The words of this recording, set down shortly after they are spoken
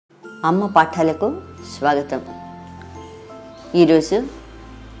అమ్మ పాఠాలకు స్వాగతం. ఈరోజు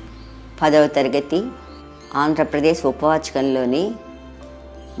 10వ తరగతి ఆంధ్రప్రదేశ్ ఉపవాచకంలోని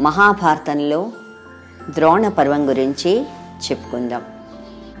మహాభారతంలో ద్రోణ పర్వం గురించి చెప్పుకుందాం.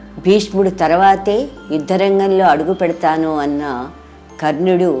 భీష్ముడు తర్వాతే యుద్ధరంగంలో అడుగు పెడతాను అన్న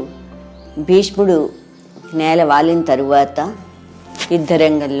కర్ణుడు భీష్ముడు నేల వాలిన తరువాత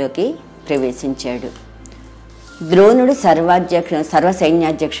యుద్ధరంగంలోకి ప్రవేశించాడు. ద్రోణుడు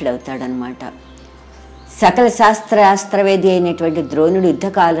సర్వసైన్యాధ్యక్షుడు అవుతాడనమాట. సకల శాస్త్రవేది అయినటువంటి ద్రోణుడు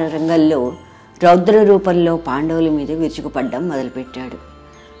యుద్ధకాల రంగంలో రౌద్ర రూపంలో పాండవుల మీద విరుచుకుపడ్డం మొదలుపెట్టాడు.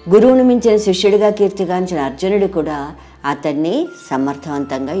 గురువును మించిన శిష్యుడిగా కీర్తిగాంచిన అర్జునుడు కూడా అతన్ని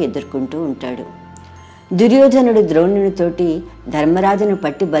సమర్థవంతంగా ఎదుర్కొంటూ ఉంటాడు. దుర్యోధనుడు ద్రోణునితోటి ధర్మరాజును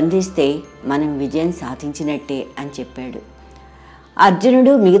పట్టి బంధిస్తే మనం విజయం సాధించినట్టే అని చెప్పాడు.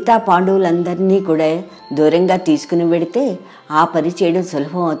 అర్జునుడు మిగతా పాండవులందరినీ కూడా దూరంగా తీసుకుని వెడితే ఆ పని చేయడం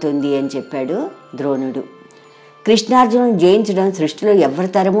సులభం అవుతుంది అని చెప్పాడు ద్రోణుడు. కృష్ణార్జునుడు జయించడం సృష్టిలో ఎవరి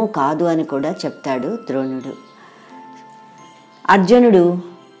తరమూ కాదు అని కూడా చెప్తాడు ద్రోణుడు. అర్జునుడు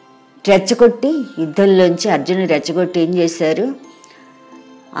రెచ్చగొట్టి యుద్ధంలోంచి రెచ్చగొట్టి ఏం చేశారు,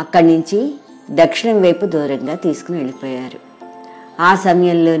 అక్కడి నుంచి దక్షిణం వైపు దూరంగా తీసుకుని వెళ్ళిపోయారు. ఆ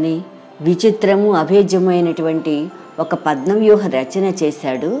సమయంలోనే విచిత్రము అభేద్యమైనటువంటి ఒక పద్మవ్యూహ రచన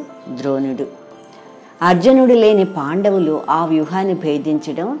చేశాడు ద్రోణుడు. అర్జునుడు లేని పాండవులు ఆ వ్యూహాన్ని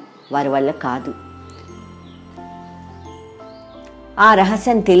భేదించడం వారి వల్ల కాదు. ఆ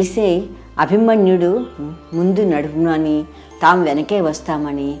రహస్యం తెలిసే అభిమన్యుడు ముందు నడుమని తాము వెనకే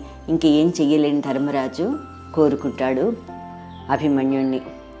వస్తామని ఇంకేం చెయ్యలేని ధర్మరాజు కోరుకుంటాడు అభిమన్యుణ్ణి.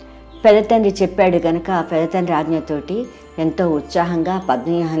 పెదతండ్రి చెప్పాడు కనుక పెదతండ్రి ఆజ్ఞతోటి ఎంతో ఉత్సాహంగా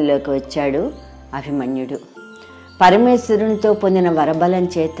పద్మవ్యూహంలోకి వచ్చాడు అభిమన్యుడు. పరమేశ్వరునితో పొందిన వరబలం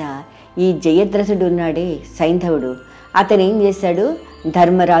చేత ఈ జయద్రథుడు ఉన్నాడే సైంధవుడు, అతను ఏం చేశాడు,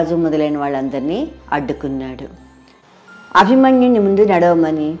 ధర్మరాజు మొదలైన వాళ్ళందరినీ అడ్డుకున్నాడు. అభిమన్యుని ముందు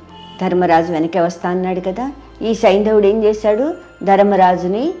నడవమని ధర్మరాజు వెనకే వస్తా అన్నాడు కదా. ఈ సైంధవుడు ఏం చేశాడు,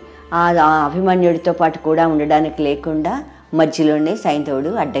 ధర్మరాజుని ఆ అభిమన్యుడితో పాటు కూడా ఉండడానికి లేకుండా మధ్యలోనే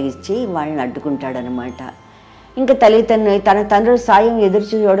సైంధవుడు అడ్డగిచ్చి వాళ్ళని అడ్డుకుంటాడనమాట. ఇంకా తన తండ్రుల సాయం ఎదురు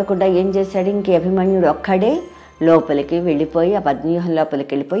చూడకుండా ఏం చేశాడు, ఇంక అభిమన్యుడు ఒక్కడే లోపలికి వెళ్ళిపోయి ఆ పద్మవ్యూహం లోపలికి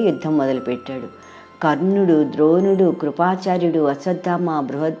వెళ్ళిపోయి యుద్ధం మొదలుపెట్టాడు. కర్ణుడు, ద్రోణుడు, కృపాచార్యుడు, అశ్వత్థామ,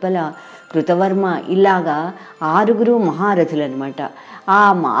 బృహద్బల, కృతవర్మ ఇలాగా 6 మహారథులు అనమాట. ఆ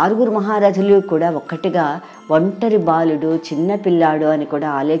 6 మహారథులు కూడా ఒక్కటిగా ఒంటరి బాలుడు చిన్నపిల్లాడు అని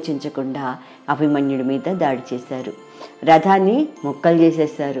కూడా ఆలోచించకుండా అభిమన్యుడి మీద దాడి చేశారు. రథాన్ని ముక్కలు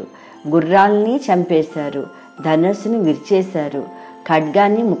చేసేశారు, గుర్రాల్ని చంపేశారు, ధనస్సుని విరిచేశారు,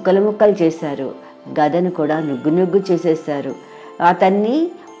 ఖడ్గాన్ని ముక్కలు చేశారు, గదను కూడా నుగ్గు చేసేశారు. అతన్ని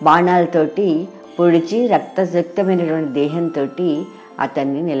బాణాలతోటి పొడిచి రక్తసిక్తమైనటువంటి దేహంతో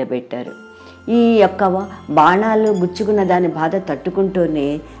అతన్ని నిలబెట్టారు. ఈ యొక్క బాణాలు గుచ్చుకున్న దాని బాధ తట్టుకుంటూనే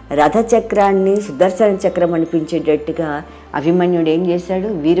రథచక్రాన్ని సుదర్శన చక్రం అనిపించేటట్టుగా అభిమన్యుడు ఏం చేశాడు,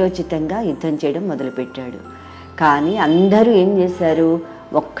 వీరోచితంగా యుద్ధం చేయడం మొదలుపెట్టాడు. కానీ అందరూ ఏం చేశారు,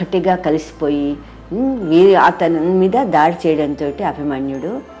 ఒక్కటిగా కలిసిపోయి అతని మీద దాడి చేయడంతో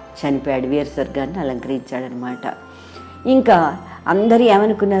అభిమన్యుడు చనిపోయాడు, వీర స్వర్గాన్ని అలంకరించాడనమాట. ఇంకా అందరూ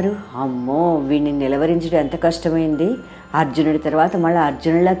ఏమనుకున్నారు, అమ్మో వీడిని నిలవరించడం ఎంత కష్టమైంది, అర్జునుడి తర్వాత మళ్ళీ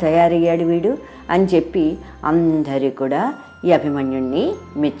అర్జునుడిలా తయారయ్యాడు వీడు అని చెప్పి అందరూ కూడా ఈ అభిమన్యుడిని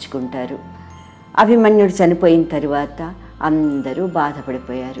మెచ్చుకుంటారు. అభిమన్యుడు చనిపోయిన తర్వాత అందరూ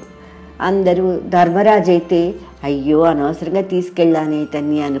బాధపడిపోయారు. అందరూ ధర్మరాజు అయితే అయ్యో అనవసరంగా తీసుకెళ్ళానే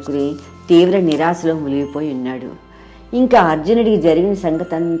ఇతన్ని అనుకుని తీవ్ర నిరాశలో మునిగిపోయి ఉన్నాడు. ఇంకా అర్జునుడికి జరిగిన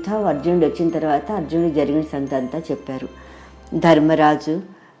సంగతి అంతా అర్జునుడు వచ్చిన తర్వాత అర్జునుడికి జరిగిన సంగతి అంతా చెప్పారు. ధర్మరాజు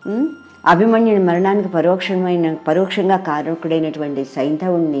అభిమన్యుడి మరణానికి పరోక్షంగా కారకుడైనటువంటి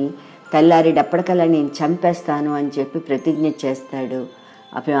సైంధవుణ్ణి తెల్లారేటప్పటికల్లా నేను చంపేస్తాను అని చెప్పి ప్రతిజ్ఞ చేస్తాడు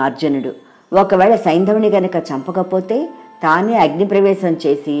అర్జునుడు. ఒకవేళ సైంధవుని కనుక చంపకపోతే తానే అగ్నిప్రవేశం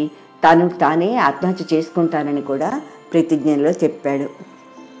చేసి తానే ఆత్మహత్య చేసుకుంటానని కూడా ప్రతిజ్ఞలో చెప్పాడు.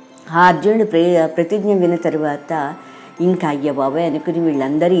 ఆ అర్జునుడు ప్రతిజ్ఞ విన్న తరువాత ఇంకా అయ్య బాబాయ్ అనుకుని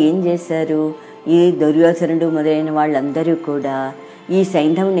వీళ్ళందరూ ఏం చేశారు, ఈ దుర్యోధనుడు మొదలైన వాళ్ళందరూ కూడా ఈ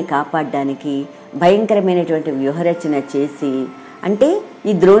సైంధవుని కాపాడడానికి భయంకరమైనటువంటి వ్యూహరచన చేసి, అంటే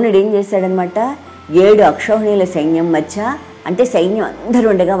ఈ ద్రోణుడు ఏం చేశాడనమాట, 7 అక్షౌహిణీల సైన్యం మధ్య, అంటే సైన్యం అందరూ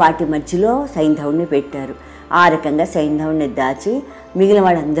ఉండగా వాటి మధ్యలో సైంధవుడిని పెట్టారు. ఆ రకంగా సైంధవుడిని దాచి మిగిలిన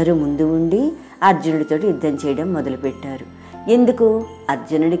వాళ్ళందరూ ముందు ఉండి అర్జునుడితో యుద్ధం చేయడం మొదలుపెట్టారు. ఎందుకు?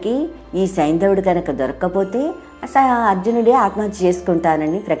 అర్జునుడికి ఈ సైంధవుడు కనుక దొరక్కపోతే అర్జునుడే ఆత్మహత్య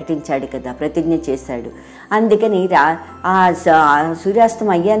చేసుకుంటానని ప్రకటించాడు కదా, ప్రతిజ్ఞ చేశాడు. అందుకని సూర్యాస్తం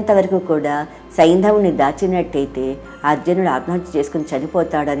అయ్యేంత వరకు కూడా సైంధవుని దాచినట్టయితే అర్జునుడు ఆత్మహత్య చేసుకుని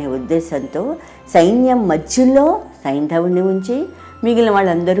చనిపోతాడనే ఉద్దేశంతో సైన్యం మధ్యలో సైంధవుడిని ఉంచి మిగిలిన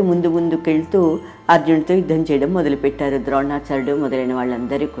వాళ్ళందరూ ముందుకెళ్తూ అర్జునుడితో యుద్ధం చేయడం మొదలుపెట్టారు. ద్రోణాచార్యుడు మొదలైన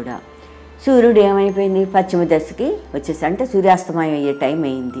వాళ్ళందరూ కూడా. సూర్యుడు ఏమైపోయింది, పశ్చిమ దశకి వచ్చేసి, అంటే సూర్యాస్తమయం అయ్యే టైం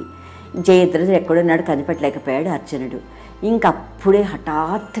అయింది. జయద్రథుడు ఎక్కడున్నాడు కనిపెట్టలేకపోయాడు అర్జునుడు. ఇంకప్పుడే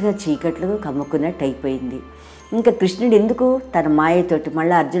హఠాత్తుగా చీకట్లు కమ్ముకున్నట్టు అయిపోయింది. ఇంకా కృష్ణుడు ఎందుకు తన మాయతోటి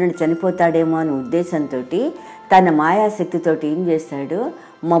మళ్ళీ అర్జునుడు చనిపోతాడేమో అనే ఉద్దేశంతో తన మాయాశక్తితోటి ఏం చేశాడు,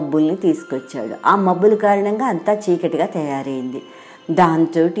 మబ్బుల్ని తీసుకొచ్చాడు. ఆ మబ్బుల కారణంగా అంతా చీకటిగా తయారైంది.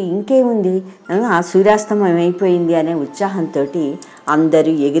 దాంతో ఇంకేముంది, ఆ సూర్యాస్తమయం అయిపోయింది అనే ఉత్సాహంతో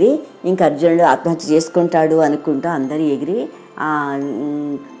అందరూ ఎగిరి ఇంకా అర్జునుడు ఆత్మహత్య చేసుకుంటాడు అనుకుంటూ అందరూ ఎగిరి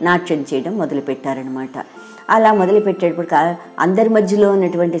నాట్యం చేయడం మొదలుపెట్టారనమాట. అలా మొదలుపెట్టేటప్పుడు అందరి మధ్యలో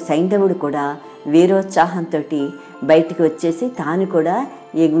ఉన్నటువంటి సైంధవుడు కూడా వీరోత్సాహంతో బయటికి వచ్చేసి తాను కూడా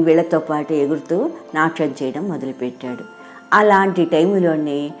వీళ్ళతో పాటు ఎగురుతూ నాట్యం చేయడం మొదలుపెట్టాడు. అలాంటి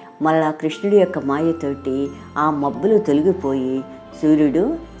టైంలోనే మళ్ళా కృష్ణుడి యొక్క మాయతోటి ఆ మబ్బులు తొలగిపోయి సూర్యుడు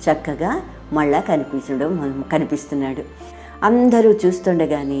చక్కగా మళ్ళా కనిపిస్తున్నాడు. అందరూ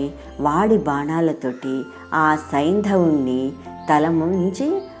చూస్తుండగానే వాడి బాణాలతోటి ఆ సైంధవుణ్ణి తల నుంచి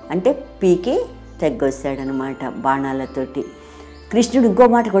అంటే పీకి తెగ్గొస్తాడనమాట బాణాలతోటి. కృష్ణుడు ఇంకో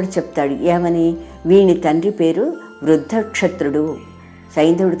మాట కూడా చెప్తాడు, ఏమని, వీని తండ్రి పేరు వృద్ధక్షత్రుడు,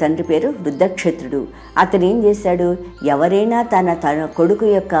 సైంధవుడు తండ్రి పేరు వృద్ధక్షత్రుడు. అతను ఏం చేశాడు, ఎవరైనా తన కొడుకు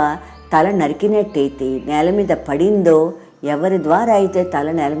యొక్క తల నరికినట్టయితే నేల మీద పడిందో, ఎవరి ద్వారా అయితే తల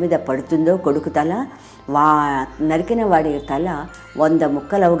నేల మీద పడుతుందో కొడుకు తల, నరికిన వాడి తల 100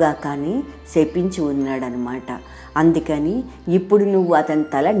 ముక్కలవుగా కానీ శపించి ఉన్నాడనమాట. అందుకని ఇప్పుడు నువ్వు అతని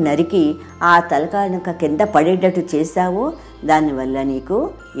తల నరికి ఆ తల కనుక కింద పడేటట్టు చేశావో దానివల్ల నీకు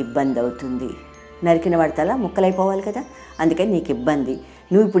ఇబ్బంది అవుతుంది. నరికిన వాడి తల ముక్కలైపోవాలి కదా, అందుకని నీకు ఇబ్బంది.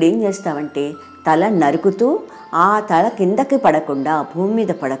 నువ్వు ఇప్పుడు ఏం చేస్తావంటే తల నరుకుతూ ఆ తల కిందకి పడకుండా భూమి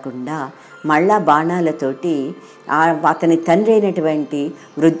మీద పడకుండా మళ్ళా బాణాలతోటి అతని తండ్రి అయినటువంటి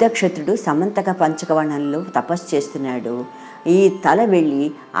వృద్ధక్షత్రుడు సమంతక పంచకవనంలో తపస్సు చేస్తున్నాడు. ఈ తల వెళ్ళి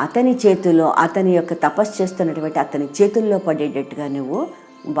అతని చేతుల్లో, అతని యొక్క తపస్సు చేస్తున్నటువంటి అతని చేతుల్లో పడేటట్టుగా నువ్వు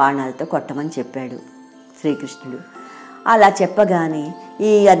బాణాలతో కొట్టమని చెప్పాడు శ్రీకృష్ణుడు. అలా చెప్పగానే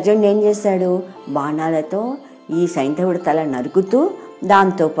ఈ అర్జునుడు ఏం చేశాడు, బాణాలతో ఈ సైంధవుడి తల నరుకుతూ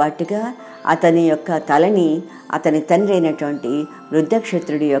దాంతోపాటుగా అతని యొక్క తలని అతని తండ్రి అయినటువంటి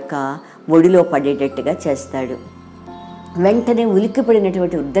వృద్ధక్షత్రుడి యొక్క ఒడిలో పడేటట్టుగా చేస్తాడు. వెంటనే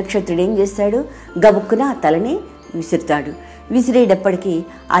ఉలిక్కిపడినటువంటి వృద్ధక్షత్రుడు ఏం చేస్తాడు, గబుక్కున ఆ తలని విసురుతాడు. విసిరేటప్పటికీ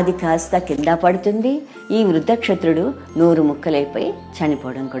అది కాస్త కింద పడుతుంది. ఈ వృద్ధక్షత్రుడు 100 ముక్కలైపోయి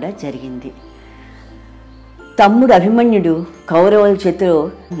చనిపోవడం కూడా జరిగింది. తమ్ముడు అభిమన్యుడు కౌరవుల చేతిలో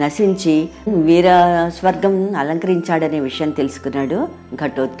నశించి వీర స్వర్గం అలంకరించాడనే విషయం తెలుసుకున్నాడు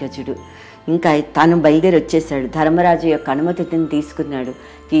ఘటోత్కచుడు. ఇంకా తను బయలుదేరి వచ్చేసాడు. ధర్మరాజు యొక్క అనుమతిని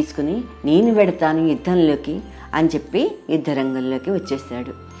తీసుకుని నేను వెడతాను యుద్ధంలోకి అని చెప్పి యుద్ధరంగంలోకి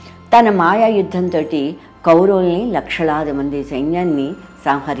వచ్చేసాడు. తన మాయా యుద్ధంతో కౌరవుల్ని లక్షలాది మంది సైన్యాన్ని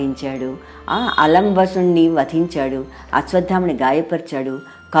సంహరించాడు. అలంబసుని వధించాడు, అశ్వత్థామని గాయపరిచాడు,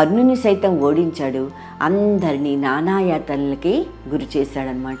 కర్ణుని సైతం ఓడించాడు, అందరినీ నానాయాతనలకి గురి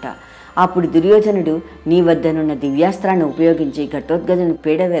చేశాడనమాట. అప్పుడు దుర్యోధనుడు నీ వద్దనున్న దివ్యాస్త్రాన్ని ఉపయోగించి ఘటోత్కచుని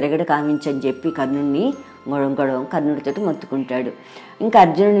పీడ వెరగడ కావించని చెప్పి కర్ణుడిని కర్ణుడితో మొత్తుకుంటాడు. ఇంకా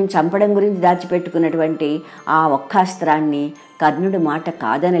అర్జునుడిని చంపడం గురించి దాచిపెట్టుకున్నటువంటి ఆ ఒక్క అస్త్రాన్ని కర్ణుడు మాట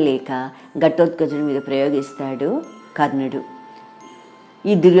కాదనలేక ఘటోత్కచుని మీద ప్రయోగిస్తాడు కర్ణుడు.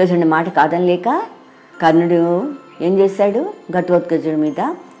 ఈ దుర్యోధనుడి మాట కాదనలేక కర్ణుడు ఏం చేశాడు, ఘటోత్కచుడి మీద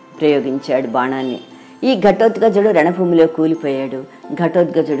ప్రయోగించాడు బాణాన్ని. ఈ ఘటోత్కచుడు రణభూమిలో కూలిపోయాడు.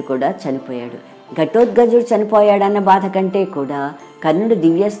 ఘటోత్కచుడు కూడా చనిపోయాడు. ఘటోత్కచుడు చనిపోయాడన్న బాధ కంటే కూడా కర్ణుడు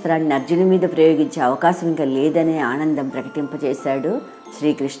దివ్యాస్త్రాన్ని అర్జునుడి మీద ప్రయోగించే అవకాశం ఇంకా లేదనే ఆనందం ప్రకటింపజేశాడు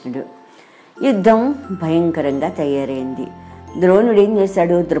శ్రీకృష్ణుడు. యుద్ధం భయంకరంగా తయారైంది. ద్రోణుడు ఏం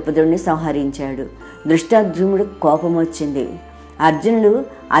చేశాడు, ద్రుపదుడిని సంహరించాడు. దృష్టద్యుమ్నుడు కోపం వచ్చింది. అర్జునుడు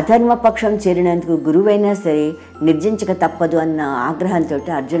అధర్మపక్షం చేరినందుకు గురువైనా సరే నిర్జించక తప్పదు అన్న ఆగ్రహంతో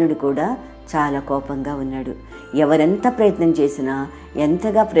అర్జునుడు కూడా చాలా కోపంగా ఉన్నాడు. ఎవరెంత ప్రయత్నం చేసినా,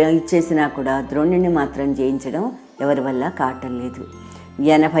 ఎంతగా ప్రయత్నించేసినా కూడా ద్రోణుడిని మాత్రం జయించడం ఎవరి వల్ల కావటం లేదు.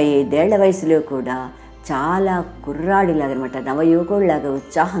 85 ఏళ్ల వయసులో కూడా చాలా కుర్రాడిలాగా అనమాట, నవయువకుడిలాగా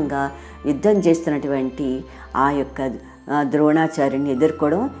ఉత్సాహంగా యుద్ధం చేస్తున్నటువంటి ఆ యొక్క ద్రోణాచార్యుని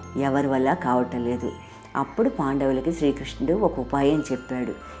ఎదుర్కోవడం ఎవరి వల్ల కావటం లేదు. అప్పుడు పాండవులకి శ్రీకృష్ణుడు ఒక ఉపాయం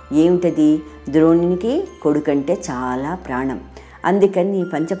చెప్పాడు. ఏమిటది? ద్రోణునికి కొడుకంటే చాలా ప్రాణం, అందుకని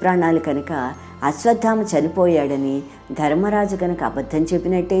పంచప్రాణాలు కనుక అశ్వత్థామ చనిపోయాడని ధర్మరాజు కనుక అబద్ధం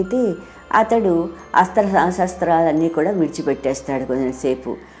చెప్పినట్టయితే అతడు శస్త్రాలన్నీ కూడా విడిచిపెట్టేస్తాడు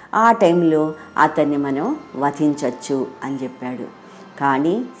కొంచెంసేపు. ఆ టైంలో అతన్ని మనం వధించవచ్చు అని చెప్పాడు.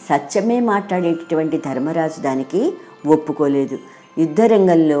 కానీ సత్యమే మాట్లాడేటటువంటి ధర్మరాజు దానికి ఒప్పుకోలేదు.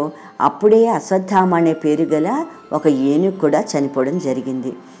 యుద్ధరంగంలో అప్పుడే అశ్వత్థామ అనే పేరు గల ఒక ఏనుగు కూడా చనిపోవడం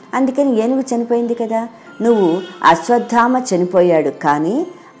జరిగింది. అందుకని ఏనుగు చనిపోయింది కదా, నువ్వు అశ్వత్థామ చనిపోయాడు కానీ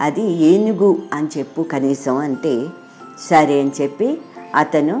అది ఏనుగు అని చెప్పు కనీసం అంటే, సరే అని చెప్పి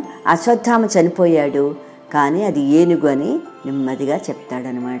అతను అశ్వత్థామ చనిపోయాడు కానీ అది ఏనుగు అని నెమ్మదిగా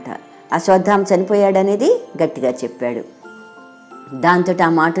చెప్తాడనమాట. అశ్వత్థామ చనిపోయాడు అనేది గట్టిగా చెప్పాడు. దాంతో ఆ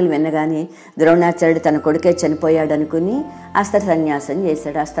మాటలు వినగానే ద్రోణాచార్యుడు తన కొడుకే చనిపోయాడు అనుకుని అస్త్ర సన్యాసం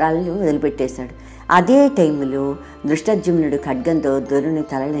చేశాడు, అస్త్రాలను వదిలిపెట్టేశాడు. అదే టైంలో దృష్టద్యుమ్నుడు ఖడ్గంతో ద్రోణుని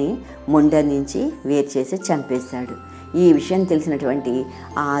తలని ముండ నుంచి వేరు చేసి చంపేశాడు. ఈ విషయం తెలిసినటువంటి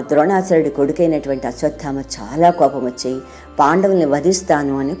ఆ ద్రోణాచార్యుడి కొడుకైనటువంటి అశ్వత్థామ చాలా కోపం వచ్చి పాండవుల్ని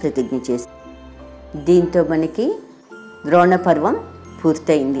వధిస్తాను అని ప్రతిజ్ఞ చేసి, దీంతో మనకి ద్రోణ పర్వం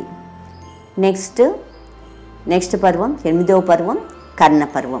పూర్తయింది. నెక్స్ట్ పర్వం 8వ పర్వం కర్ణ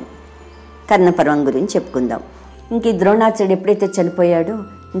పర్వం. కర్ణ పర్వం గురించి చెప్పుకుందాం. ఇంక ఈ ద్రోణాచార్యుడు ఎప్పుడైతే చనిపోయాడో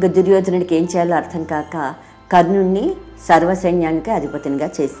ఇంక దుర్యోధనుడికి ఏం చేయాలో అర్థం కాక కర్ణుడిని సర్వసైన్యానికి అధిపతినిగా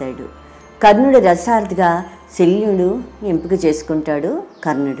చేశాడు. కర్ణుడు రసార్థిగా శల్యుడు ఎంపిక చేసుకుంటాడు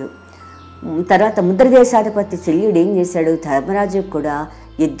కర్ణుడు. తర్వాత ముద్రదేశాధిపతి శల్యుడు ఏం చేశాడు, ధర్మరాజుకు కూడా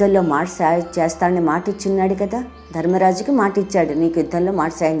యుద్ధంలో మాట సాయం చేస్తానని మాట ఇచ్చున్నాడు కదా, ధర్మరాజుకి మాట ఇచ్చాడు నీకు యుద్ధంలో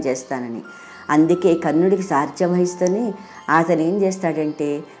మాట సాయం చేస్తానని. అందుకే కర్ణుడికి సారథ్యం వహిస్తూనే అతను ఏం చేస్తాడంటే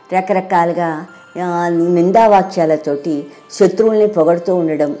రకరకాలుగా నిందావాక్యాలతోటి శత్రువుల్ని పొగడుతూ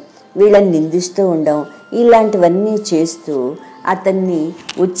ఉండడం, వీళ్ళని నిందిస్తూ ఉండడం, ఇలాంటివన్నీ చేస్తూ అతన్ని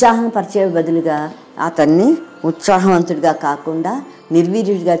ఉత్సాహపరిచే బదులుగా అతన్ని ఉత్సాహవంతుడిగా కాకుండా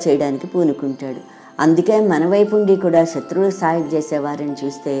నిర్వీర్యుడిగా చేయడానికి పూనుకుంటాడు. అందుకే మన వైపు ఉండి కూడా శత్రువులు సాయం చేసేవారని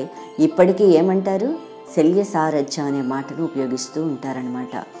చూస్తే ఇప్పటికీ ఏమంటారు, శల్య సారథ్యం అనే మాటను ఉపయోగిస్తూ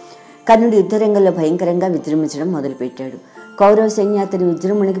ఉంటారనమాట. కర్ణుడు యుద్ధరంగంలో భయంకరంగా విజృంభించడం మొదలుపెట్టాడు. కౌరవ సైన్య అతని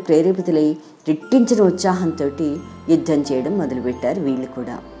విజృంభణకి ప్రేరేపితులై రెట్టించిన ఉత్సాహంతో యుద్ధం చేయడం మొదలుపెట్టారు వీళ్ళు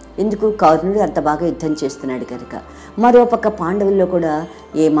కూడా. ఎందుకు, కర్ణుడు అంత బాగా యుద్ధం చేస్తున్నాడు కనుక. మరోపక్క పాండవుల్లో కూడా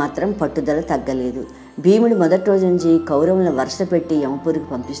ఏమాత్రం పట్టుదల తగ్గలేదు. భీముడు మొదటి రోజు నుంచి కౌరవులను వరుస పెట్టి యమపురికి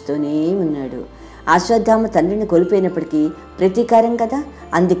పంపిస్తూనే ఉన్నాడు. అశ్వత్థామ తండ్రిని కోల్పోయినప్పటికీ ప్రతీకారం కదా,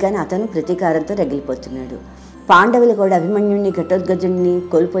 అందుకని అతను ప్రతీకారంతో రగిలిపోతున్నాడు. పాండవులు కూడా అభిమన్యుడిని ఘటోత్కచుడిని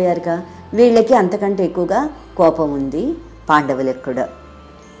కోల్పోయారుగా, వీళ్ళకి అంతకంటే ఎక్కువగా కోపం ఉంది పాండవులకు కూడా.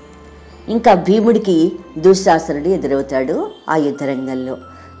 ఇంకా భీముడికి దుశ్శాసనుడు ఎదురవుతాడు ఆ యుద్ధరంగంలో.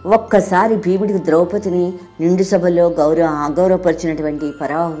 ఒక్కసారి భీముడికి ద్రౌపదిని నిండు సభలో అగౌరవపరిచినటువంటి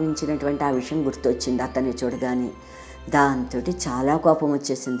పరావహించినటువంటి ఆ విషయం గుర్తొచ్చింది అతన్ని చూడగానే. దాంతో చాలా కోపం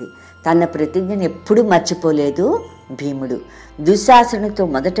వచ్చేసింది. తన ప్రతిజ్ఞను ఎప్పుడూ మర్చిపోలేదు భీముడు. దుశ్శాసనుడితో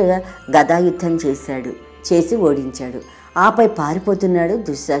మొదటగా గదాయుద్ధం చేసి ఓడించాడు. ఆపై పారిపోతున్నాడు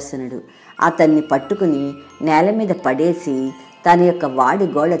దుశ్శాసనుడు. అతన్ని పట్టుకుని నేల మీద పడేసి తన యొక్క వాడి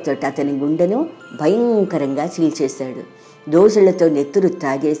గోళ్లతో అతని గుండెను భయంకరంగా చీల్చేశాడు. దోసులతో నెత్తురు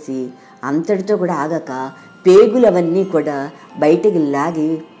తాగేసి అంతటితో కూడా ఆగక పేగులవన్నీ కూడా బయటికి లాగి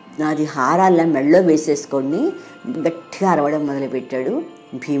అది హారాల్లో మెళ్ళో వేసేసుకొని గట్టిగా అరవడం మొదలుపెట్టాడు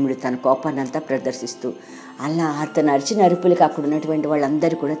భీముడు తన కోపాన్ని అంతా ప్రదర్శిస్తూ. అలా అతను అరిచిన అరుపులకి అక్కడ ఉన్నటువంటి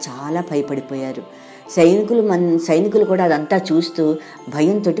వాళ్ళందరూ కూడా చాలా భయపడిపోయారు. సైనికులు కూడా అదంతా చూస్తూ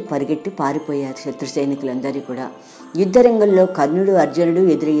భయంతో పరిగెట్టి పారిపోయారు శత్రు సైనికులందరూ కూడా. యుద్ధరంగంలో కర్ణుడు అర్జునుడు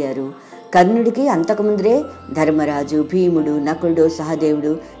ఎదురయ్యారు. కర్ణుడికి అంతకుముందరే ధర్మరాజు, భీముడు, నకులుడు,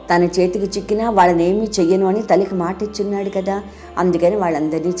 సహదేవుడు తన చేతికి చిక్కినా వాళ్ళనేమీ చెయ్యను అని తల్లికి మాట ఇచ్చున్నాడు కదా, అందుకని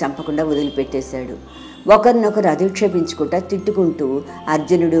వాళ్ళందరినీ చంపకుండా వదిలిపెట్టేశాడు. ఒకరినొకరు అధిక్షేపించుకుంటా తిట్టుకుంటూ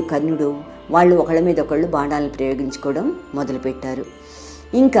అర్జునుడు, కర్ణుడు వాళ్ళు ఒకళ్ళ మీద ఒకళ్ళు బాణాలను ప్రయోగించుకోవడం మొదలుపెట్టారు.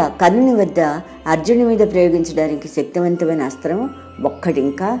 ఇంకా కర్ణుని వద్ద అర్జునుడి మీద ప్రయోగించడానికి శక్తివంతమైన అస్త్రం ఒక్కటి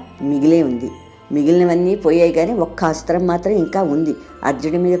ఇంకా మిగిలే ఉంది. మిగిలినవన్నీ పోయాయి కానీ ఒక్క అస్త్రం మాత్రం ఇంకా ఉంది,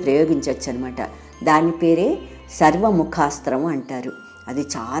 అర్జునుడి మీద ప్రయోగించవచ్చు అనమాట. దాని పేరే సర్వముఖాస్త్రం అంటారు. అది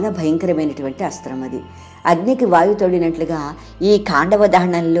చాలా భయంకరమైనటువంటి అస్త్రం. అది అగ్నికి వాయు తోడినట్లుగా ఈ కాండవ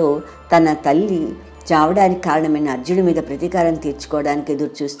దహనంలో తన తల్లి చావడానికి కారణమైన అర్జునుడి మీద ప్రతీకారం తీర్చుకోవడానికి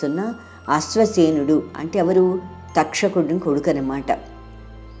ఎదురు చూస్తున్న అశ్వసేనుడు అంటే ఎవరు, తక్షకుడిని కొడుకు అన్నమాట.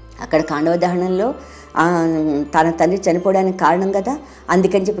 అక్కడ కాండవ దహనంలో తన తల్లి చనిపోవడానికి కారణం కదా,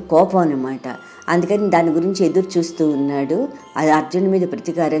 అందుకని చెప్పి కోపం అన్నమాట. అందుకని దాని గురించి ఎదురు చూస్తూ ఉన్నాడు. అది అర్జునుడి మీద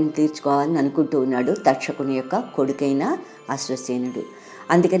ప్రతీకారం తీర్చుకోవాలని అనుకుంటూ ఉన్నాడు తక్షకుని యొక్క కొడుకైన అశ్వసేనుడు.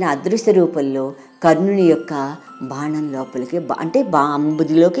 అందుకని అదృశ్య రూపంలో కర్ణుని యొక్క బాణం లోపలికి అంటే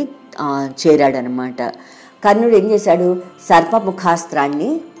అంబుదిలోకి చేరాడనమాట. కర్ణుడు ఏం చేశాడు, సర్పముఖాస్త్రాన్ని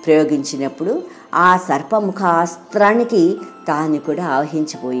ప్రయోగించినప్పుడు ఆ సర్పముఖాస్త్రానికి తాను కూడా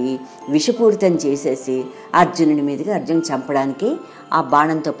ఆవహించిపోయి విషపూరితం చేసేసి అర్జునుడి మీదుగా అర్జును చంపడానికి ఆ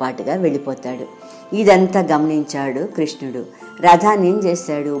బాణంతో పాటుగా వెళ్ళిపోతాడు. ఇదంతా గమనించాడు కృష్ణుడు. రథాన్ని ఏం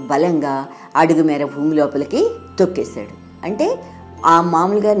చేశాడు, బలంగా అడుగు మేర భూమి లోపలికి తొక్కేశాడు. అంటే ఆ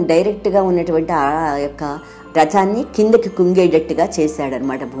మామూలుగా డైరెక్ట్గా ఉన్నటువంటి ఆ యొక్క రథాన్ని కిందకి కుంగేటట్టుగా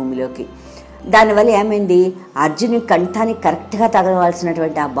చేశాడనమాట భూమిలోకి. దానివల్ల ఏమైంది, అర్జును కంఠానికి కరెక్ట్గా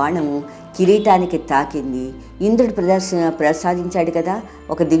తగలవలసినటువంటి ఆ బాణము కిరీటానికి తాకింది. ఇంద్రుడు ప్రసాదించాడు కదా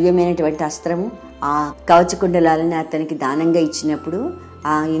ఒక దివ్యమైనటువంటి అస్త్రము, ఆ కవచకుండలాలని అతనికి దానంగా ఇచ్చినప్పుడు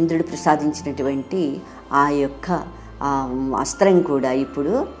ఆ ఇంద్రుడు ప్రసాదించినటువంటి ఆ యొక్క అస్త్రం కూడా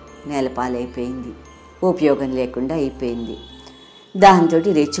ఇప్పుడు నేలపాలైపోయింది, ఉపయోగం లేకుండా అయిపోయింది. దాంతో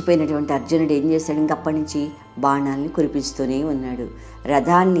రెచ్చిపోయినటువంటి అర్జునుడు ఏం చేశాడు, ఇంకప్పటి నుంచి బాణాలని కురిపిస్తూనే ఉన్నాడు.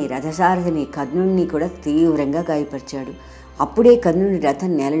 రథాన్ని, రథసారథిని, కర్ణుడిని కూడా తీవ్రంగా గాయపరిచాడు. అప్పుడే కర్ణుడి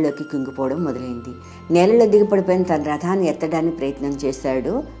రథం నేలలోకి కుంగిపోవడం మొదలైంది. నేలలో దిగిపడిపోయిన తన రథాన్ని ఎత్తడానికి ప్రయత్నం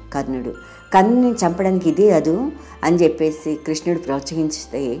చేశాడు కర్ణుడు. కర్ణుని చంపడానికి ఇదే అదు అని చెప్పేసి కృష్ణుడు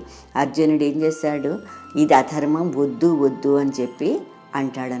ప్రోత్సహించితే అర్జునుడు ఏం చేశాడు, ఇది అధర్మం, వద్దు వద్దు అని చెప్పి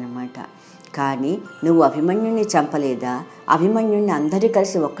అంటాడనమాట. కానీ నువ్వు అభిమన్యుడిని చంపలేదా, అభిమన్యుడిని అందరూ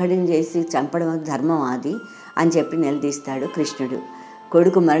కలిసి ఒక్కడిని చేసి చంపడం ధర్మం అది అని చెప్పి నిలదీస్తాడు కృష్ణుడు.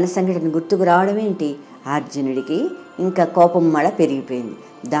 కొడుకు మరణ సంఘటన గుర్తుకు రావడం ఏంటి, అర్జునుడికి ఇంకా కోపం మళ్ళ పెరిగిపోయింది.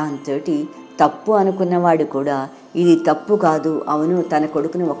 దాంతో తప్పు అనుకున్నవాడు కూడా ఇది తప్పు కాదు, అవును తన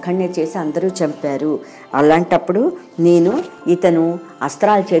కొడుకుని ఒక్కడనే చేసి అందరూ చంపారు, అలాంటప్పుడు నేను ఇతను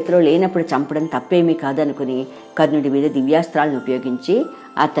అస్త్రాల చేతిలో లేనప్పుడు చంపడం తప్పేమీ కాదనుకుని కర్ణుడి మీద దివ్యాస్త్రాలను ఉపయోగించి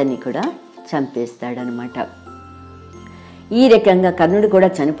అతన్ని కూడా చంపేస్తాడనమాట. ఈ రకంగా కర్ణుడు కూడా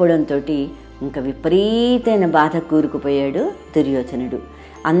చనిపోవడంతో ఇంకా విపరీతమైన బాధ కూరుకుపోయాడు దుర్యోధనుడు.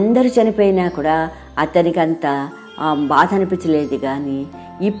 అందరూ చనిపోయినా కూడా అతనికి అంత బాధ అనిపించలేదు. కానీ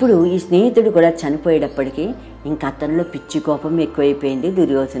ఇప్పుడు ఈ స్నేహితుడు కూడా చనిపోయేటప్పటికీ ఇంకా అతనిలో పిచ్చి కోపం ఎక్కువైపోయింది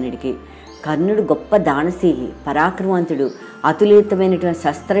దుర్యోధనుడికి. కర్ణుడు గొప్ప దానశీలి, పరాక్రమవంతుడు, అతులితమైనటువంటి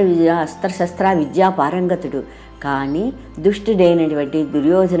అస్త్రశస్త్ర విద్యా పారంగతుడు. కానీ దుష్టుడైనటువంటి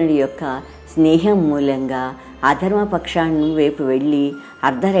దుర్యోధనుడి యొక్క స్నేహం మూలంగా అధర్మపక్షాన్ని వైపు వెళ్ళి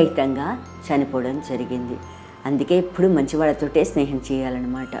అర్ధరహితంగా చనిపోవడం జరిగింది. అందుకే ఇప్పుడు మంచివాళ్ళతోటే స్నేహం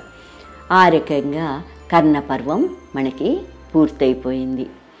చేయాలన్నమాట. ఆ రకంగా కర్ణ పర్వం మనకి పూర్తయిపోయింది.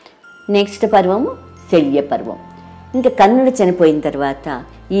 నెక్స్ట్ పర్వం శల్య పర్వం. ఇంకా కర్ణుడు చనిపోయిన తర్వాత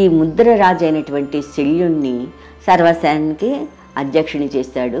ఈ ముద్రరాజు అయినటువంటి శల్యుణ్ణి సర్వసేనానికి అధ్యక్షుని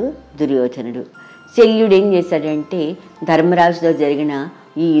చేశాడు దుర్యోధనుడు. శల్యుడు ఏం చేశాడంటే ధర్మరాజుతో జరిగిన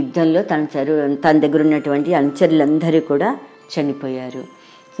ఈ యుద్ధంలో తన దగ్గర ఉన్నటువంటి అనుచరులందరూ కూడా చనిపోయారు.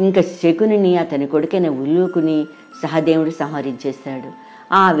 ఇంకా శకుని అతని కొడుకైన ఉలూకుని సహదేవుడు సంహరించేశాడు.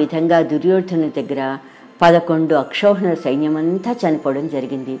 ఆ విధంగా దుర్యోధనుని దగ్గర 11 అక్షౌహిణుల సైన్యమంతా చనిపోవడం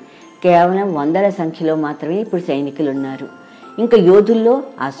జరిగింది. కేవలం 100ల సంఖ్యలో మాత్రమే ఇప్పుడు సైనికులు ఉన్నారు. ఇంకా యోధుల్లో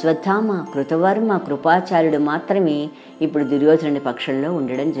అశ్వత్థామ, కృతవర్మ, కృపాచార్యుడు మాత్రమే ఇప్పుడు దుర్యోధనుడి పక్షంలో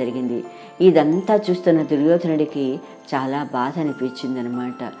ఉండడం జరిగింది. ఇదంతా చూస్తున్న దుర్యోధనుడికి చాలా బాధ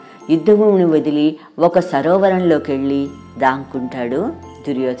అనిపించిందనమాట. యుద్ధభూమిని వదిలి ఒక సరోవరంలోకి వెళ్ళి దాక్కుంటాడు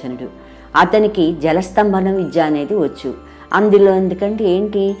దుర్యోధనుడు. అతనికి జలస్తంభన విద్య అనేది వచ్చు. అందులో ఎందుకంటే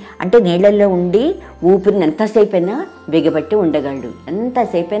ఏంటి అంటే నీళ్ళల్లో ఉండి ఊపిరిని ఎంతసేపైనా బిగబట్టి ఉండగలడు,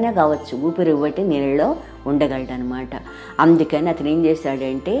 ఎంతసేపైనా కావచ్చు ఊపిరి ఇవ్వట్టి నీళ్ళలో ఉండగలడు అనమాట. అందుకని అతను ఏం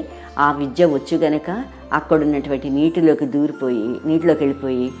చేశాడంటే ఆ విద్య వచ్చు గనక అక్కడున్నటువంటి నీటిలోకి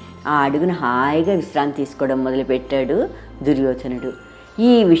వెళ్ళిపోయి ఆ అడుగున హాయిగా విశ్రాంతి తీసుకోవడం మొదలుపెట్టాడు దుర్యోధనుడు.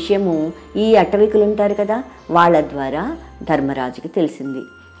 ఈ విషయము ఈ అటవికులు ఉంటారు కదా వాళ్ళ ద్వారా ధర్మరాజుకి తెలిసింది.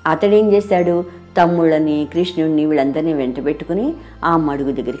 అతడేం చేశాడు, తమ్ముళ్ళని, కృష్ణుడిని వీళ్ళందరినీ వెంట పెట్టుకుని ఆ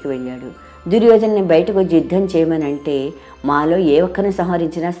మడుగు దగ్గరికి వెళ్ళాడు. దుర్యోధన్ని బయటకు వచ్చి యుద్ధం చేయమని అంటే మాలో ఏ ఒక్కరిని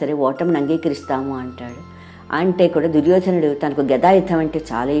సంహరించినా సరే ఓటమిని అంగీకరిస్తాము అంటాడు. అంటే కూడా దుర్యోధనుడు తనకు గదాయుద్ధం అంటే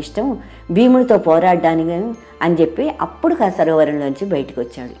చాలా ఇష్టం, భీముడితో పోరాడడానికి అని చెప్పి అప్పుడు సరోవరంలోంచి బయటకు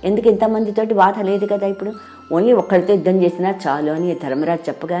వచ్చాడు. ఎందుకు ఇంతమందితోటి బాధ లేదు కదా, ఇప్పుడు ఓన్లీ ఒక్కరితో యుద్ధం చేసినా చాలు అని ధర్మరాజు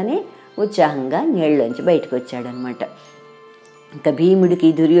చెప్పగానే ఉత్సాహంగా నీళ్ళలోంచి బయటకు వచ్చాడనమాట. ఇంకా భీముడికి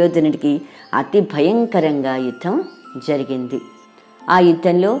దుర్యోధనుడికి అతి భయంకరంగా యుద్ధం జరిగింది. ఆ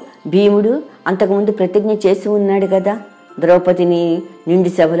యుద్ధంలో భీముడు అంతకుముందు ప్రతిజ్ఞ చేసి ఉన్నాడు కదా, ద్రౌపదిని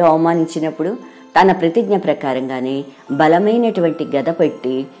నిండు సభలో అవమానించినప్పుడు తన ప్రతిజ్ఞ ప్రకారంగానే బలమైనటువంటి గద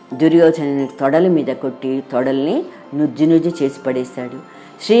పెట్టి దుర్యోధనుని తొడల మీద కొట్టి తొడల్ని నుజ్జు చేసి పడేశాడు.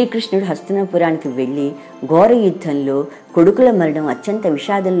 శ్రీకృష్ణుడు హస్తినాపురానికి వెళ్ళి ఘోర యుద్ధంలో కొడుకుల మరణం అత్యంత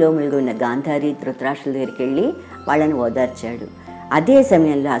విషాదంలో మునిగి ఉన్న గాంధారి, ధృతరాష్ట్రుల దగ్గరికి వెళ్ళి వాళ్ళని ఓదార్చాడు. అదే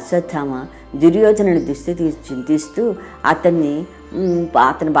సమయంలో అశ్వత్థామ దుర్యోధనుని దుస్థితి చింతిస్తూ అతని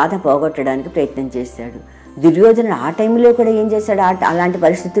బాధ పోగొట్టడానికి ప్రయత్నం చేశాడు. దుర్యోధనుడు ఆ టైంలో కూడా ఏం చేశాడు, అలాంటి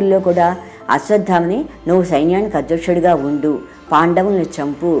పరిస్థితుల్లో కూడా అశ్వత్థామని నువ్వు సైన్యానికి అధ్యక్షుడిగా ఉండు, పాండవులను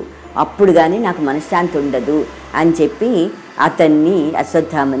చంపు, అప్పుడు కానీ నాకు మనశ్శాంతి ఉండదు అని చెప్పి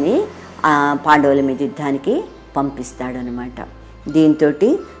అశ్వత్థామని పాండవుల మీద యుద్ధానికి పంపిస్తాడనమాట. దీంతో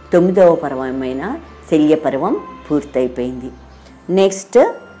 9వ పర్వమైన శల్య పర్వం పూర్తయిపోయింది. నెక్స్ట్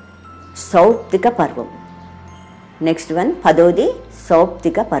సౌప్తిక పర్వం. నెక్స్ట్ 10వది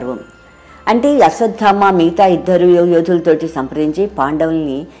సౌప్తిక పర్వం. అంటే అశ్వత్థామ మిగతా 2 యోధులతోటి సంప్రదించి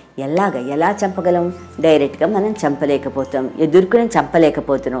పాండవుల్ని ఎలా చంపగలం, డైరెక్ట్గా మనం చంపలేకపోతాం, ఎదుర్కొని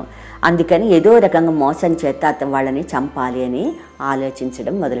చంపలేకపోతున్నాం, అందుకని ఏదో రకంగా మోసం చేత వాళ్ళని చంపాలి అని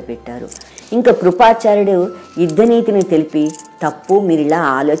ఆలోచించడం మొదలుపెట్టారు. ఇంకా కృపాచార్యుడు యుద్ధనీతిని తెలిపి తప్పు, మీరు ఇలా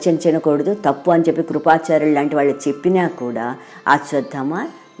ఆలోచించకూడదు, తప్పు అని చెప్పి కృపాచార్యుడు లాంటి వాళ్ళు చెప్పినా కూడా అశ్వత్థామ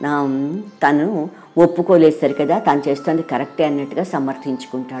తను ఒప్పుకోలేదు సరికదా, తను చేస్తుంది కరెక్టే అన్నట్టుగా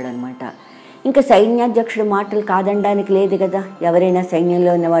సమర్థించుకుంటాడు అనమాట. ఇంకా సైన్యాధ్యక్షుడు మాటలు కాదనడానికి లేదు కదా, ఎవరైనా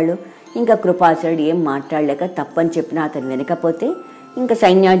సైన్యంలో ఉన్నవాళ్ళు. ఇంకా కృపాచార్యుడు ఏం మాట్లాడలేక తప్పని చెప్పినా అతను వినకపోతే ఇంకా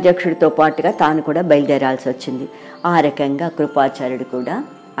సైన్యాధ్యక్షుడితో పాటుగా తాను కూడా బయలుదేరాల్సి వచ్చింది. ఆ రకంగా కృపాచార్యుడు కూడా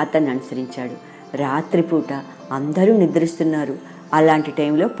అతన్ని అనుసరించాడు. రాత్రిపూట అందరూ నిద్రిస్తున్నారు. అలాంటి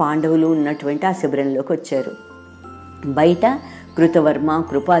టైంలో పాండవులు ఉన్నటువంటి ఆ శిబిరంలోకి వచ్చారు. బయట కృతవర్మ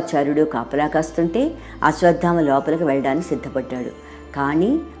కృపాచార్యుడు కాపలా కాస్తుంటే అశ్వత్థామ లోపలికి వెళ్ళడానికి సిద్ధపడ్డాడు. కానీ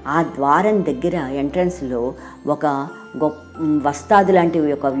ఆ ద్వారం దగ్గర ఎంట్రన్స్లో ఒక వస్తాదు లాంటి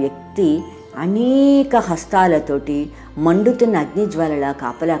ఒక వ్యక్తి అనేక హస్తాలతోటి మండుతున్న అగ్నిజ్వాలలా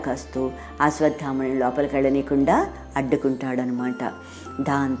కాపలా కాస్తూ అశ్వత్థామని లోపలికి వెళ్ళనీయకుండా అడ్డుకుంటాడనమాట.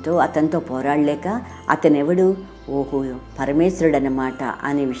 దాంతో అతనితో పోరాడలేక అతనెవడు, ఓహో పరమేశ్వరుడు అన్నమాట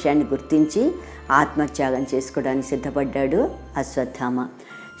అనే విషయాన్ని గుర్తించి ఆత్మత్యాగం చేసుకోవడానికి సిద్ధపడ్డాడు అశ్వత్థామ.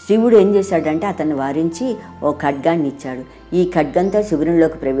 శివుడు ఏం చేశాడంటే అతన్ని వారించి ఓ ఖడ్గాన్ని ఇచ్చాడు. ఈ ఖడ్గంతో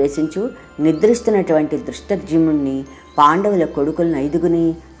శిబిరంలోకి ప్రవేశించు, నిద్రిస్తున్నటువంటి దృష్టద్యుమ్నుడిని పాండవుల కొడుకులను 5గుని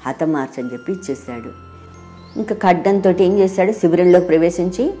హతమార్చని చెప్పి ఇచ్చేశాడు. ఇంకా ఖడ్గంతో ఏం చేశాడు, శిబిరంలోకి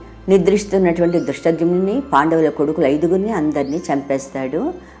ప్రవేశించి నిద్రిస్తున్నటువంటి దృష్టద్యుమ్నుడిని పాండవుల కొడుకులు 5గురిని అందరినీ చంపేస్తాడు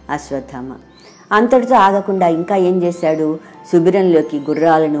అశ్వత్థామ. అంతటితో ఆగకుండా ఇంకా ఏం చేశాడు, శిబిరంలోకి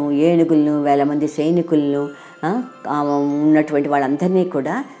గుర్రాలను, ఏనుగులను, 1000 మంది సైనికులను ఉన్నటువంటి వాళ్ళందరినీ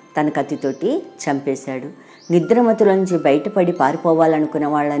కూడా తన కత్తితోటి చంపేశాడు. నిద్రమతుల నుంచి బయటపడి పారిపోవాలనుకున్న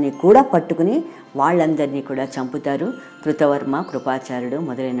వాళ్ళని కూడా పట్టుకుని వాళ్ళందరినీ కూడా చంపుతారు కృతవర్మ కృపాచార్యుడు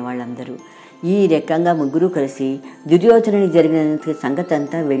మొదలైన వాళ్ళందరూ. ఈ రకంగా ముగ్గురు కలిసి దుర్యోధనుని జరిగిన సంగతి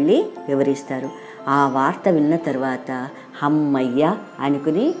అంతా వెళ్ళి వివరిస్తారు. ఆ వార్త విన్న తర్వాత హమ్మయ్య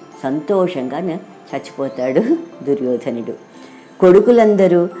అనుకుని సంతోషంగా చచ్చిపోతాడు దుర్యోధనుడు.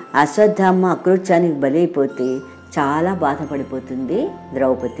 కొడుకులందరూ అశ్వత్థామ అకృత్యానికి బలైపోతే చాలా బాధపడిపోతుంది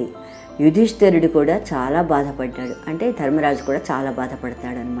ద్రౌపది. యుధిష్ఠిరుడు కూడా చాలా బాధపడ్డాడు, అంటే ధర్మరాజు కూడా చాలా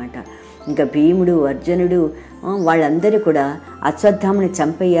బాధపడతాడనమాట. ఇంకా భీముడు, అర్జునుడు వాళ్ళందరూ కూడా అశ్వత్థామని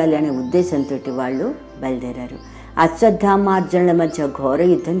చంపేయాలి అనే ఉద్దేశంతో వాళ్ళు బయలుదేరారు. అశ్వత్థామార్జునుల మధ్య ఘోర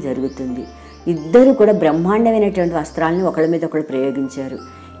యుద్ధం జరుగుతుంది. ఇద్దరు కూడా బ్రహ్మాండమైనటువంటి అస్త్రాలను ఒకళ్ళ మీద ఒకళ్ళు ప్రయోగించారు.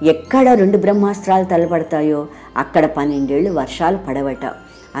 ఎక్కడ 2 బ్రహ్మాస్త్రాలు తలపడతాయో అక్కడ 12 ఏళ్ళు వర్షాలు పడవట.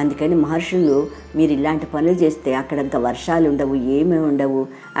 అందుకని మహర్షులు మీరు ఇలాంటి పనులు చేస్తే అక్కడంత వర్షాలు ఉండవు, ఏమీ ఉండవు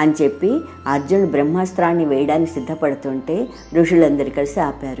అని చెప్పి అర్జునుడు బ్రహ్మాస్త్రాన్ని వేయడానికి సిద్ధపడుతుంటే ఋషులందరూ కలిసి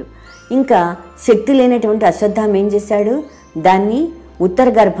ఆపారు. ఇంకా శక్తి లేనటువంటి అశ్వత్థామ ఏం చేశాడు, దాన్ని ఉత్తర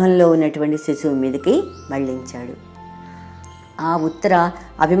గర్భంలో ఉన్నటువంటి శిశువు మీదకి మళ్లించాడు. ఆ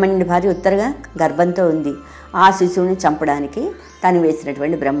అభిమన్యుడి భార్య ఉత్తరగా గర్భంతో ఉంది. ఆ శిశువుని చంపడానికి తను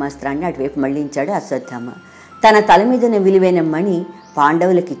వేసినటువంటి బ్రహ్మాస్త్రాన్ని అటువైపు మళ్లించాడు అశ్వత్థామ. తన తల మీద విలువైన మణి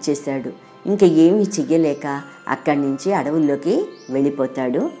పాండవులకు ఇచ్చేశాడు. ఇంకా ఏమీ చెయ్యలేక అక్కడి నుంచి అడవుల్లోకి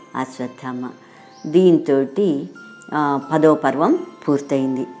వెళ్ళిపోతాడు అశ్వత్థామ. దీంతో 10వ పర్వం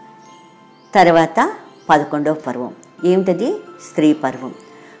పూర్తయింది. తర్వాత 11వ పర్వం ఏమిటది, స్త్రీ పర్వం.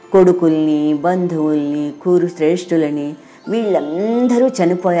 కొడుకుల్ని, బంధువుల్ని, కూరు శ్రేష్ఠులని వీళ్ళందరూ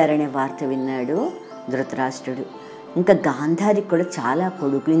చనిపోయారనే వార్త విన్నాడు ధృతరాష్ట్రుడు. ఇంకా గాంధారికి కూడా చాలా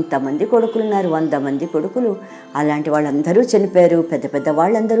కొడుకులు, ఇంతమంది కొడుకులు ఉన్నారు, 100 మంది కొడుకులు. అలాంటి వాళ్ళందరూ చనిపోయారు, పెద్ద పెద్ద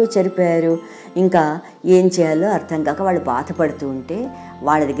వాళ్ళందరూ చనిపోయారు. ఇంకా ఏం చేయాలో అర్థం కాక వాళ్ళు బాధపడుతూ ఉంటే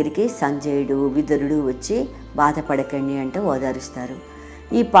వాళ్ళ దగ్గరికి సంజయుడు, విదురుడు వచ్చి బాధపడకండి అంటే ఓదారుస్తారు.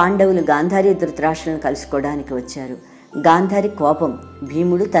 ఈ పాండవులు గాంధారి ధృతరాష్ట్రులను కలుసుకోవడానికి వచ్చారు. గాంధారి కోపం,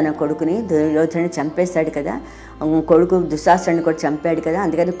 భీముడు తన కొడుకుని దుర్యోధనుని చంపేశాడు కదా, కొడుకు దుశ్శాసనుని కూడా చంపాడు కదా,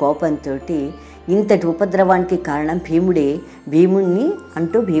 అందుకని కోపంతో ఇంతటి ఉపద్రవానికి కారణం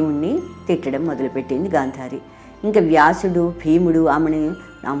భీముణ్ణి తిట్టడం మొదలుపెట్టింది గాంధారి. ఇంకా వ్యాసుడు, భీముడు ఆమెను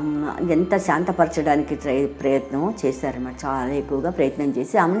ఎంత శాంతపరచడానికి ప్రయత్నం చేశారన్నమాట. చాలా ఎక్కువగా ప్రయత్నం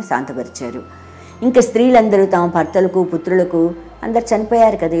చేసి ఆమెను శాంతపరిచారు. ఇంకా స్త్రీలందరూ తమ భర్తలకు పుత్రులకు అందరు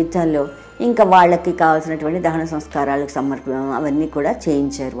చనిపోయారు కదా యుద్ధాల్లో, ఇంకా వాళ్ళకి కావాల్సినటువంటి దహన సంస్కారాలకు అవన్నీ కూడా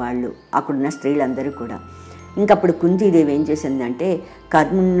చేయించారు వాళ్ళు, అక్కడున్న స్త్రీలందరూ కూడా. ఇంకప్పుడు కుంతీదేవి ఏం చేసిందంటే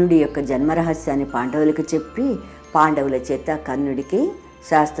కర్ణుడి యొక్క జన్మరహస్యాన్ని పాండవులకు చెప్పి పాండవుల చేత కర్ణుడికి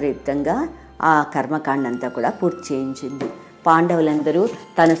శాస్త్రయుక్తంగా ఆ కర్మకాండ అంతా కూడా పూర్తి చేయించింది. పాండవులందరూ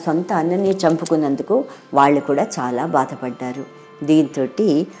తన సొంత అన్నని చంపుకున్నందుకు వాళ్ళు కూడా చాలా బాధపడ్డారు. దీంతో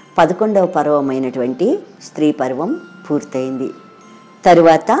 11వ పర్వమైనటువంటి స్త్రీ పర్వం పూర్తయింది.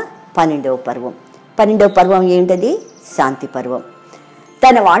 తరువాత 12వ పర్వం. 12వ పర్వం ఏంటది? శాంతి పర్వం.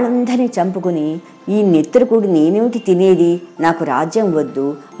 తన వాళ్ళందరినీ చంపుకుని ఈ నెత్తురుకుడు నేనేమిటి తినేది, నాకు రాజ్యం వద్దు,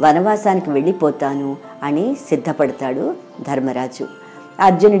 వనవాసానికి వెళ్ళిపోతాను అని సిద్ధపడతాడు ధర్మరాజు.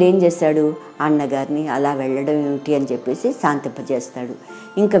 అర్జునుడు ఏం చేస్తాడు, అన్నగారిని అలా వెళ్ళడం ఏమిటి అని చెప్పేసి శాంతింపజేస్తాడు.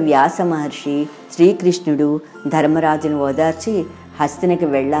 ఇంకా వ్యాస మహర్షి శ్రీకృష్ణుడు ధర్మరాజును ఓదార్చి హస్తినకి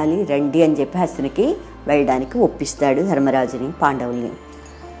వెళ్ళాలి రండి అని చెప్పి హస్తినకి వెళ్ళడానికి ఒప్పిస్తాడు ధర్మరాజుని, పాండవుల్ని.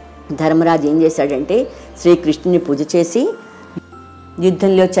 ధర్మరాజు ఏం చేశాడంటే శ్రీకృష్ణుని పూజ చేసి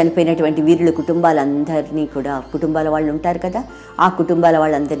యుద్ధంలో చనిపోయినటువంటి వీరుల కుటుంబాలందరినీ కూడా, కుటుంబాల వాళ్ళు ఉంటారు కదా, ఆ కుటుంబాల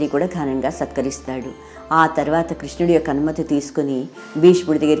వాళ్ళందరినీ కూడా ఘనంగా సత్కరిస్తాడు. ఆ తర్వాత కృష్ణుడి యొక్క అనుమతి తీసుకుని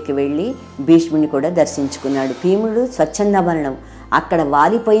భీష్ముడి దగ్గరికి వెళ్ళి భీష్ముడిని కూడా దర్శించుకున్నాడు. భీముడు స్వచ్ఛంద మరణం, అక్కడ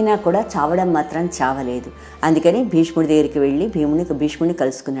వాలిపోయినా కూడా చావడం మాత్రం చావలేదు. అందుకని భీష్ముడి దగ్గరికి వెళ్ళి భీష్ముడిని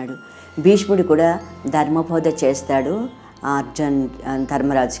కలుసుకున్నాడు. భీష్ముడు కూడా ధర్మబోధ చేస్తాడు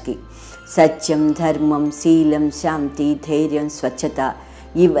ధర్మరాజుకి. సత్యం, ధర్మం, శీలం, శాంతి, ధైర్యం, స్వచ్ఛత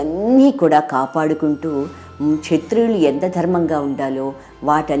ఇవన్నీ కూడా కాపాడుకుంటూ క్షత్రియులు ఎంత ధర్మంగా ఉండాలో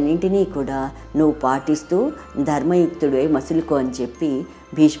వాటన్నింటినీ కూడా నువ్వు పాటిస్తూ ధర్మయుక్తుడే మసులుకో అని చెప్పి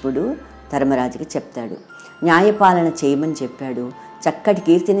భీష్ముడు ధర్మరాజుకి చెప్తాడు. న్యాయపాలన చేయమని చెప్పాడు. చక్కటి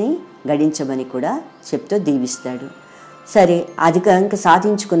కీర్తిని గడించమని కూడా చెప్తూ దీవిస్తాడు. సరే, ఇంకా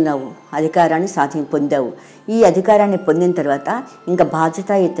సాధించుకున్నావు, అధికారాన్ని పొందావు. ఈ అధికారాన్ని పొందిన తర్వాత ఇంకా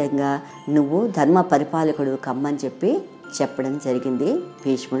బాధ్యతాయుతంగా నువ్వు ధర్మ పరిపాలకుడు కమ్మని చెప్పడం జరిగింది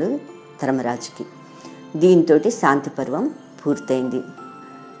భీష్ముడు ధర్మరాజుకి. దీంతో శాంతి పర్వం పూర్తయింది.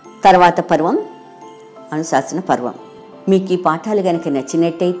 తర్వాత పర్వం అనుశాసన పర్వం. మీకు ఈ పాఠాలు కనుక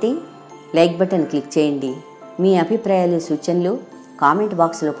నచ్చినట్టయితే లైక్ బటన్ క్లిక్ చేయండి. మీ అభిప్రాయాలు, సూచనలు కామెంట్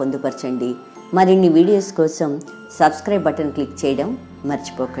బాక్స్లో పొందుపరచండి. మరిన్ని వీడియోస్ కోసం సబ్స్క్రైబ్ బటన్ క్లిక్ చేయడం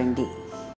మర్చిపోకండి.